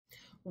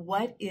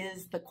What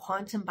is the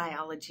quantum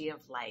biology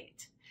of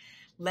light?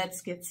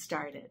 Let's get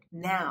started.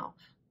 Now,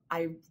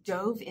 I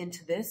dove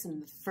into this in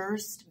the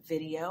first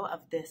video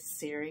of this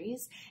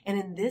series, and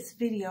in this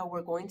video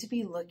we're going to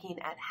be looking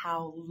at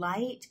how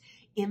light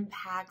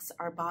impacts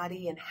our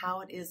body and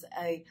how it is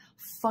a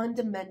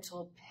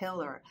fundamental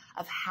pillar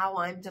of how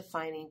I'm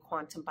defining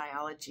quantum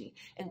biology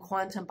and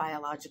quantum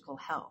biological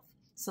health.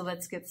 So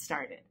let's get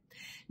started.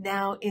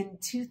 Now, in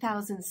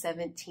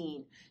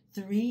 2017,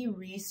 3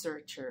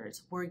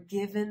 researchers were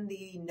given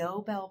the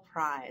Nobel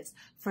Prize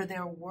for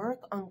their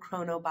work on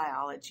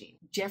chronobiology.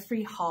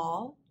 Jeffrey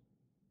Hall,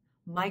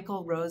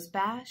 Michael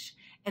Rosbash,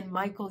 and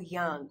Michael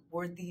Young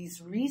were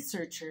these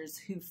researchers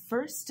who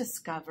first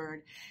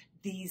discovered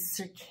these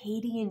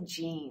circadian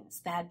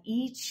genes that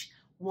each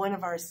one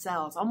of our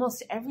cells,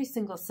 almost every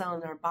single cell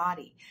in our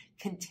body,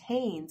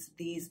 contains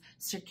these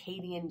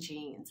circadian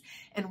genes.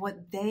 And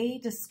what they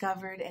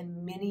discovered,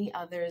 and many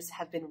others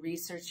have been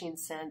researching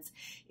since,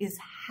 is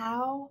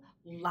how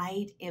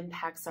light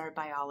impacts our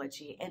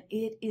biology. And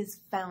it is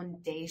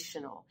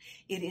foundational.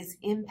 It is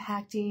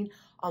impacting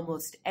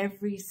almost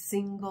every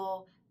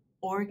single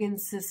organ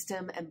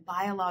system and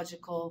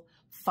biological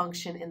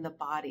function in the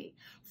body,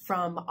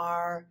 from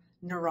our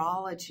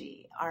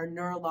neurology, our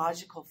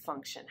neurological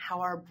function,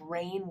 how our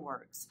brain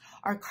works,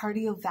 our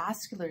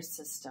cardiovascular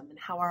system and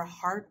how our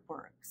heart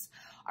works,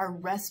 our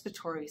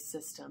respiratory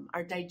system,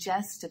 our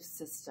digestive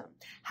system,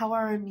 how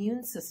our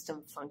immune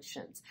system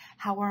functions,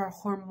 how our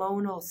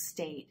hormonal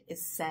state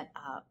is set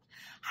up,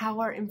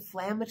 how our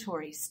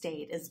inflammatory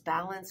state is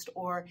balanced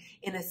or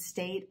in a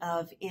state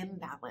of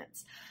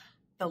imbalance.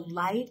 The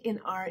light in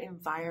our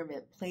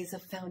environment plays a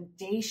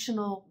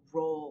foundational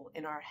role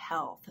in our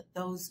health.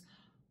 Those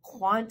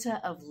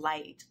quanta of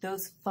light,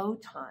 those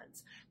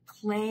photons,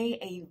 play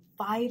a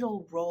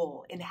vital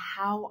role in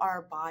how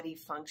our body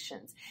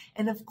functions.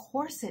 And of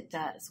course it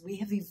does. We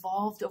have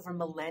evolved over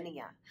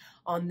millennia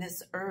on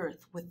this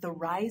earth with the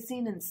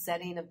rising and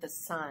setting of the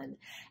sun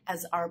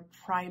as our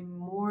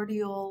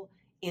primordial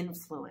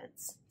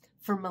influence.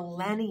 For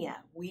millennia,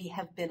 we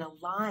have been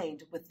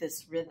aligned with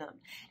this rhythm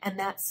and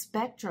that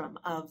spectrum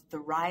of the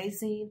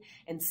rising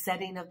and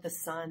setting of the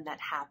sun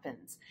that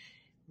happens.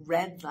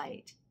 Red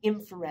light,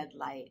 infrared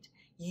light,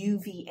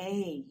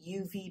 UVA,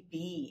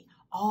 UVB,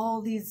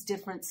 all these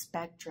different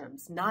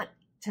spectrums, not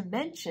to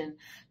mention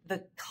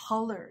the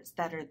colors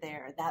that are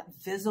there, that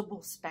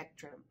visible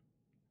spectrum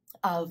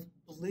of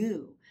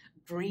blue,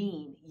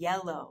 green,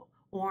 yellow,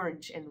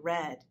 orange, and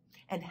red,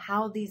 and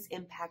how these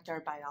impact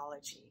our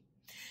biology.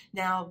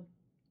 Now,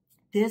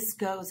 this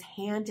goes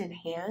hand in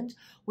hand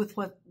with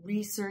what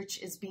research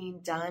is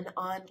being done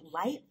on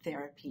light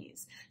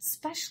therapies,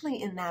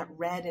 especially in that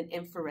red and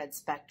infrared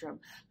spectrum,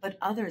 but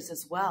others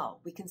as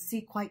well. We can see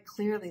quite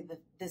clearly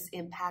that this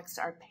impacts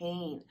our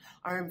pain,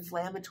 our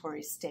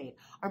inflammatory state,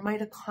 our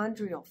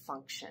mitochondrial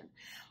function,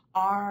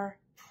 our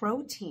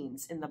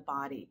proteins in the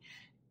body.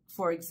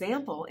 For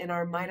example, in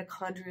our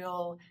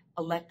mitochondrial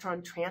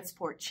electron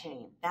transport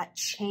chain, that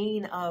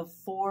chain of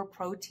 4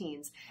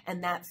 proteins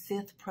and that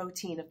 5th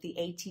protein of the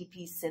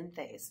ATP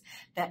synthase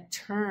that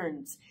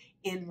turns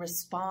in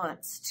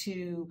response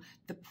to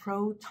the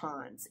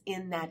protons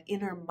in that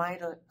inner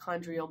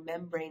mitochondrial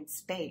membrane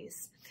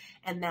space,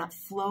 and that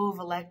flow of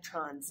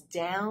electrons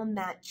down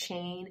that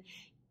chain,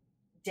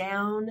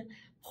 down,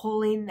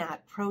 pulling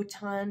that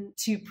proton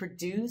to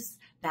produce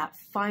that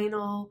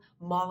final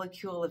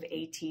molecule of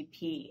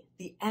ATP,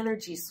 the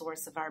energy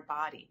source of our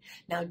body.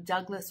 Now,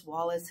 Douglas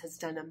Wallace has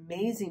done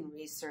amazing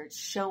research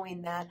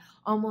showing that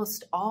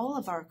almost all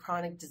of our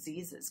chronic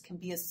diseases can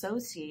be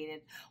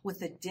associated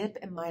with a dip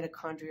in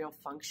mitochondrial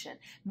function,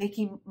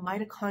 making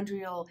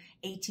mitochondrial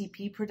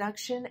ATP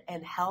production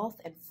and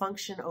health and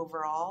function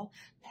overall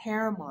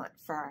paramount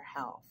for our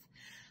health.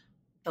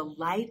 The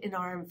light in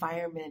our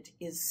environment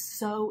is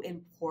so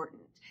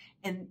important,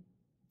 and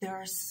there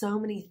are so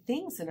many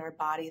things in our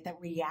body that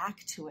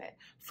react to it,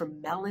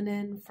 from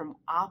melanin, from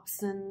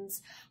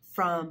opsins,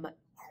 from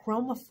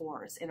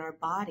chromophores in our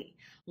body,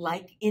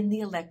 like in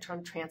the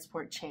electron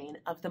transport chain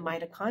of the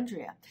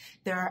mitochondria.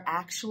 There are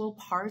actual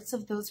parts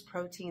of those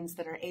proteins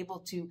that are able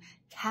to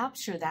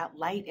capture that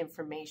light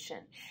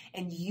information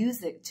and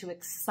use it to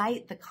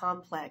excite the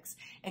complex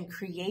and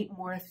create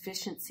more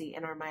efficiency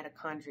in our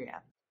mitochondria.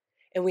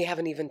 And we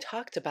haven't even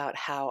talked about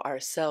how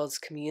our cells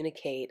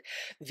communicate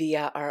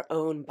via our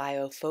own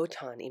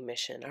biophoton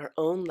emission, our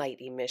own light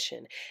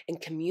emission,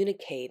 and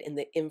communicate in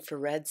the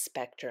infrared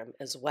spectrum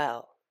as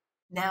well.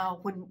 Now,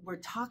 when we're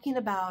talking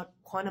about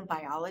quantum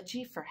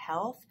biology for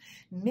health,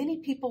 many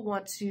people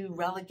want to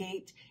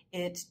relegate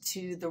it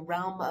to the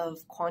realm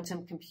of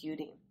quantum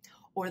computing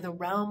or the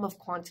realm of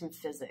quantum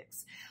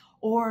physics.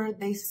 Or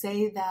they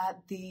say that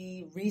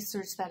the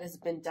research that has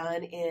been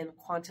done in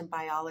quantum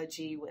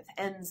biology with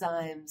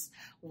enzymes,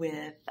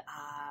 with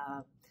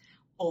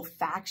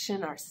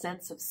olfaction, our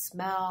sense of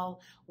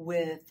smell,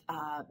 with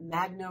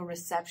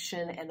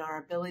magnoreception and our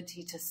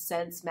ability to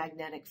sense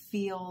magnetic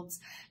fields,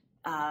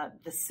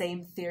 the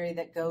same theory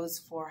that goes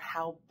for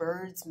how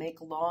birds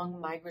make long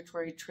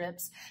migratory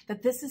trips,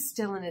 that this is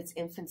still in its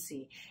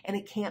infancy and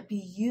it can't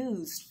be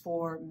used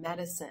for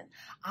medicine.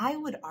 I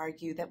would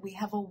argue that we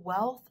have a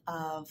wealth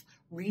of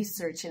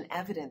research and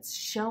evidence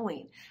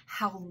showing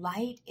how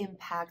light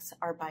impacts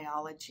our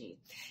biology,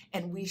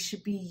 and we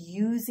should be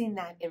using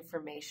that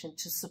information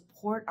to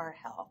support our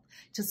health,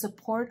 to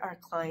support our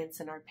clients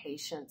and our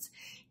patients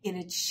in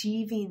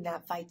achieving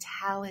that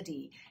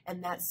vitality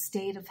and that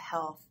state of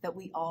health that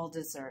we all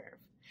deserve.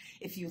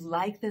 If you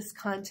like this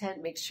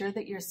content, make sure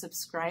that you're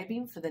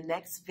subscribing for the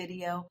next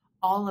video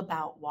all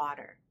about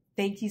water.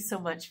 Thank you so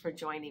much for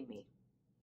joining me.